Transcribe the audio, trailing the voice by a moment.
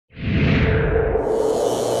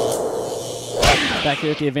Back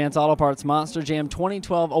here at the Advanced Auto Parts Monster Jam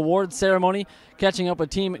 2012 Awards Ceremony, catching up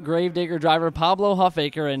with Team Gravedigger driver Pablo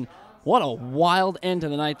Huffaker, and what a wild end to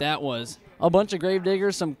the night that was. A bunch of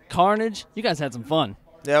Gravediggers, some carnage. You guys had some fun.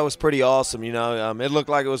 Yeah, it was pretty awesome. You know, it looked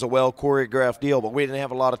like it was a well-choreographed deal, but we didn't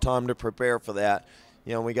have a lot of time to prepare for that.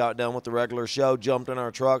 You know, we got done with the regular show, jumped in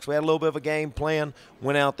our trucks. We had a little bit of a game plan,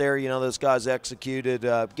 went out there. You know, those guys executed,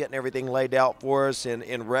 getting everything laid out for us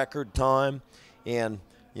in record time. And,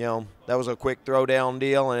 you know, that was a quick throwdown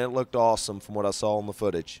deal, and it looked awesome from what I saw in the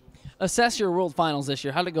footage. Assess your World Finals this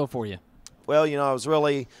year. How did it go for you? Well, you know, I was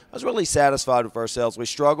really satisfied with ourselves. We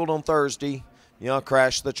struggled on Thursday. You know,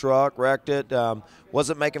 crashed the truck, wrecked it.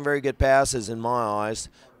 Wasn't making very good passes in my eyes.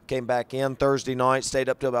 Came back in Thursday night, stayed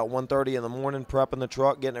up till about 1:30 in the morning, prepping the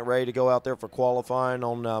truck, getting it ready to go out there for qualifying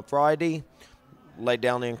on Friday. Laid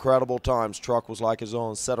down the incredible times. Truck was like his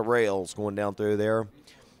own set of rails going down through there.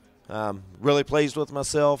 Really pleased with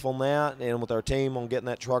myself on that and with our team on getting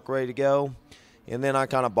that truck ready to go. And then I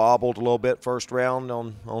kind of bobbled a little bit first round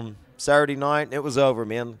on Saturday night, and it was over,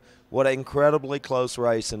 man. What an incredibly close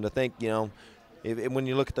race. And to think, you know, when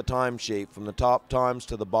you look at the time sheet, from the top times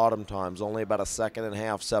to the bottom times, only about a second and a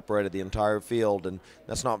half separated the entire field, and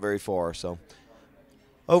that's not very far. So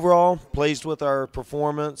overall, pleased with our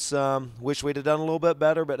performance. Wish we'd have done a little bit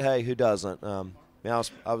better, but hey, who doesn't? You know,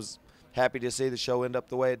 I was happy to see the show end up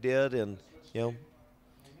the way it did, and you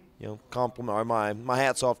know, compliment or my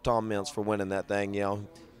hats off to Tom Mintz for winning that thing. You know,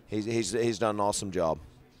 he's done an awesome job.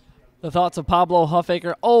 The thoughts of Pablo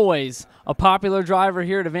Huffaker, always a popular driver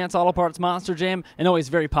here at Advanced Auto Parts Monster Jam, and always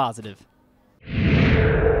very positive.